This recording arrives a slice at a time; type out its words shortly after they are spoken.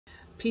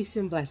Peace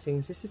and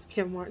blessings. This is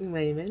Kim Martin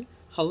Raymond,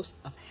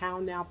 host of How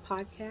Now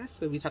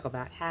Podcast, where we talk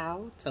about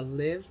how to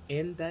live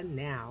in the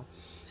now.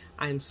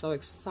 I'm so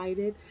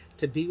excited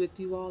to be with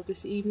you all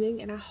this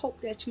evening, and I hope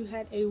that you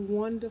had a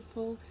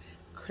wonderful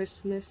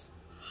Christmas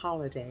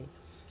holiday.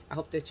 I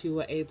hope that you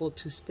were able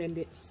to spend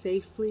it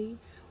safely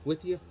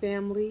with your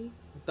family,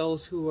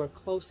 those who are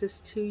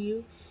closest to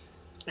you,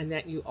 and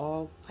that you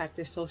all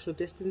practiced social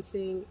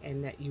distancing,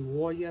 and that you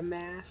wore your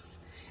masks,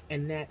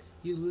 and that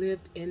you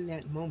lived in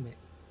that moment.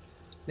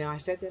 Now, I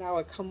said that I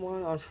would come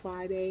on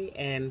Friday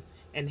and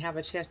have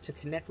a chance to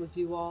connect with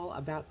you all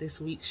about this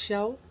week's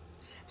show.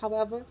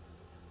 However,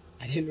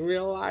 I didn't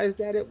realize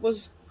that it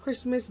was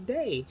Christmas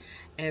Day.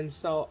 And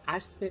so I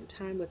spent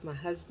time with my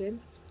husband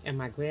and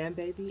my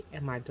grandbaby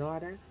and my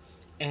daughter.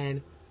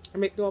 And I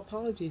make no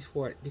apologies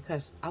for it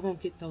because I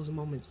won't get those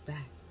moments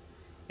back.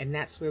 And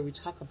that's where we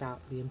talk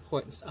about the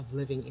importance of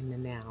living in the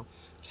now,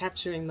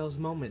 capturing those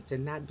moments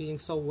and not being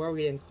so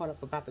worried and caught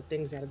up about the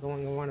things that are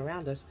going on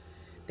around us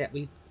that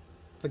we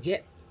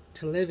forget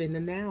to live in the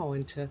now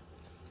and to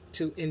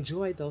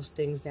enjoy those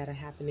things that are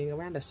happening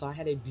around us. So I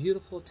had a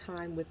beautiful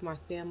time with my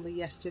family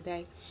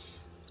yesterday,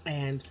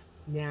 and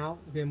now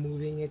we're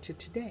moving into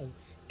today.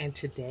 And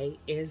today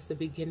is the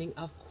beginning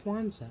of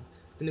Kwanzaa,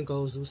 the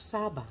Ngozi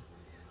Saba,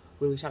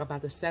 where we talk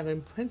about the 7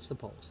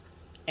 principles.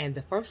 And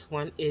the first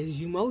one is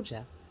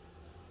Umoja,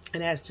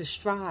 and that is to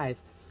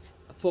strive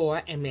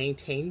for and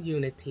maintain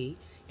unity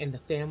in the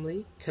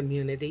family,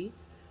 community,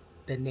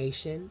 the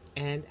nation,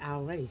 and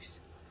our race.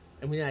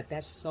 And we know that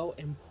that's so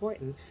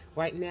important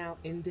right now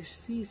in this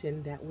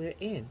season that we're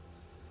in.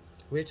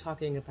 We're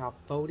talking about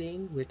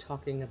voting. We're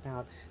talking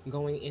about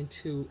going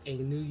into a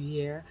new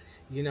year,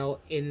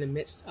 in the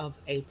midst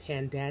of a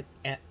pandemic,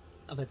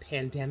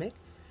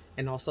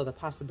 and also the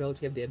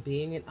possibility of there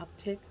being an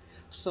uptick.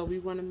 So we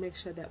want to make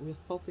sure that we're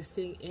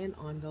focusing in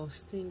on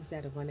those things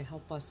that are going to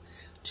help us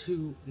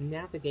to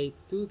navigate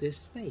through this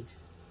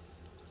space.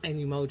 And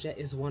Umoja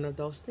is one of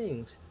those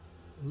things.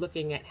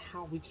 Looking at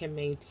how we can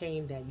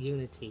maintain that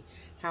unity,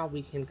 how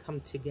we can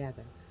come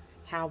together,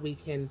 how we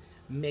can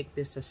make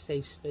this a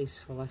safe space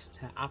for us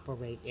to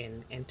operate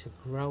in and to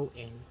grow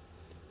in.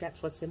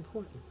 That's what's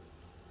important.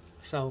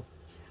 So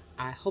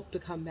I hope to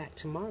come back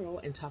tomorrow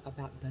and talk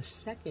about the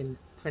second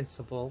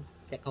principle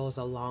that goes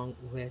along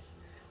with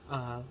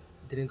the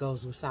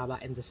Ngozi Saba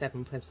and the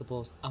 7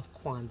 principles of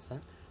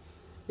Kwanzaa,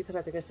 because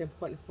I think it's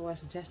important for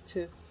us just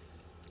to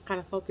kind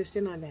of focus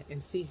in on that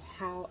and see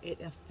how it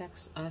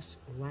affects us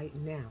right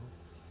now.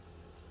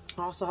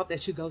 I also hope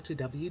that you go to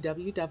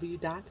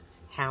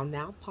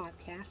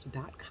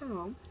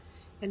www.hownowpodcast.com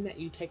and that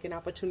you take an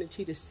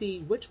opportunity to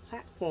see which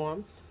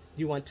platform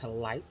you want to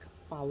like,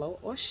 follow,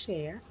 or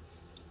share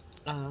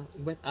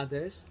with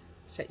others,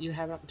 so that you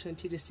have an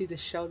opportunity to see the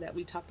show that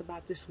we talked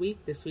about this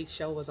week. This week's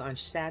show was on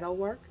shadow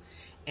work,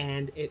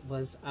 and it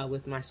was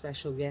with my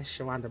special guest,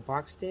 Sharonda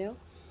Barksdale.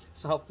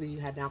 So hopefully you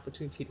had an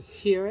opportunity to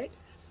hear it,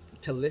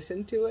 to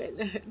listen to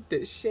it,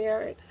 to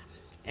share it.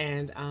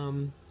 And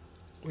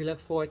we look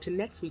forward to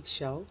next week's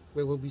show,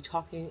 where we'll be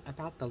talking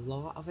about the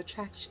law of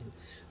attraction.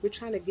 We're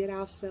trying to get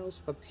ourselves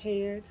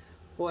prepared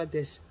for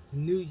this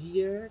new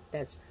year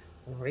that's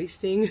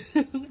racing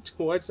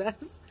towards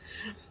us.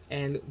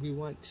 And we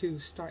want to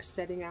start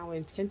setting our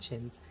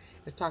intentions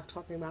and start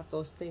talking about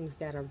those things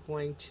that are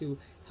going to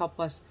help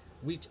us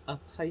reach a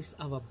place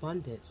of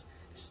abundance,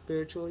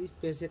 spiritually,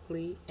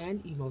 physically,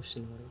 and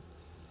emotionally.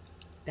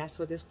 That's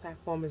what this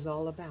platform is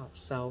all about.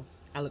 So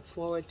I look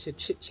forward to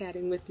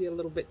chit-chatting with you a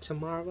little bit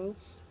tomorrow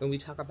when we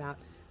talk about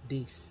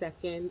the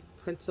second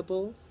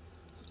principle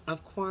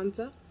of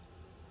Kwanzaa.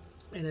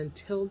 And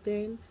until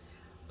then,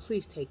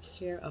 please take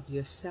care of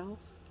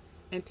yourself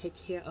and take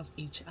care of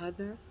each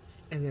other.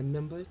 And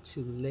remember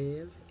to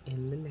live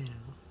in the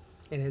now.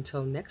 And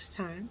until next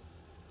time,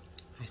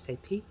 I say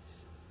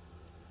peace.